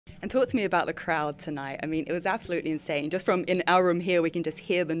And talk to me about the crowd tonight. I mean, it was absolutely insane. Just from in our room here, we can just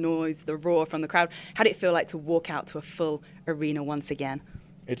hear the noise, the roar from the crowd. How did it feel like to walk out to a full arena once again?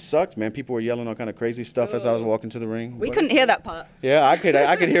 It sucked, man. People were yelling all kind of crazy stuff as I was walking to the ring. We couldn't hear that part. Yeah, I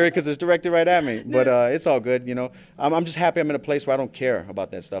could hear it because it's directed right at me. But it's all good, you know. I'm just happy I'm in a place where I don't care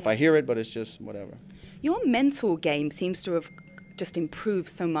about that stuff. I hear it, but it's just whatever. Your mental game seems to have just improved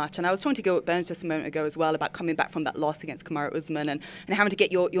so much. And I was talking to Gilbert Burns just a moment ago as well about coming back from that loss against Kamaru Usman and having to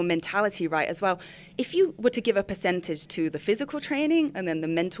get your mentality right as well. If you were to give a percentage to the physical training and then the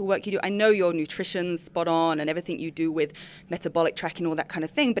mental work you do, I know your nutrition's spot on and everything you do with metabolic tracking, all that kind of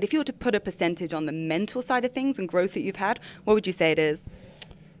thing, but if you were to put a percentage on the mental side of things and growth that you've had, what would you say it is?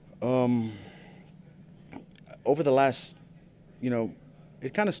 Over the last, you know,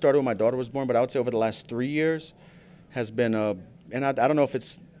 it kind of started when my daughter was born, but I would say over the last 3 years has been and I don't know if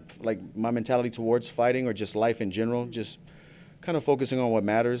it's like my mentality towards fighting or just life in general, just kind of focusing on what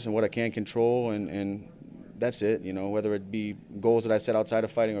matters and what I can control, and that's it, you know, whether it be goals that I set outside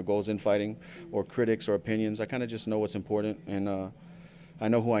of fighting or goals in fighting or critics or opinions. I kind of just know what's important, and I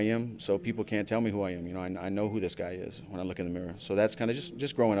know who I am, so people can't tell me who I am. You know, I know who this guy is when I look in the mirror. So that's kind of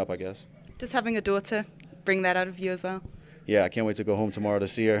just growing up, I guess. Does having a daughter bring that out of you as well? Yeah, I can't wait to go home tomorrow to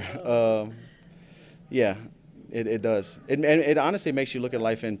see her. Yeah. It does. It honestly makes you look at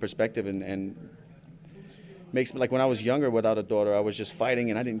life in perspective and makes me, like when I was younger without a daughter, I was just fighting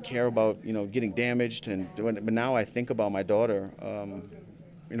and I didn't care about, you know, getting damaged and doing it. But now I think about my daughter.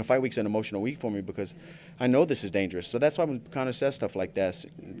 You know, fight week's an emotional week for me because I know this is dangerous. So that's why when Conor says stuff like that,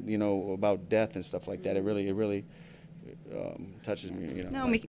 you know, about death and stuff like that, it really touches me, you know. No, like,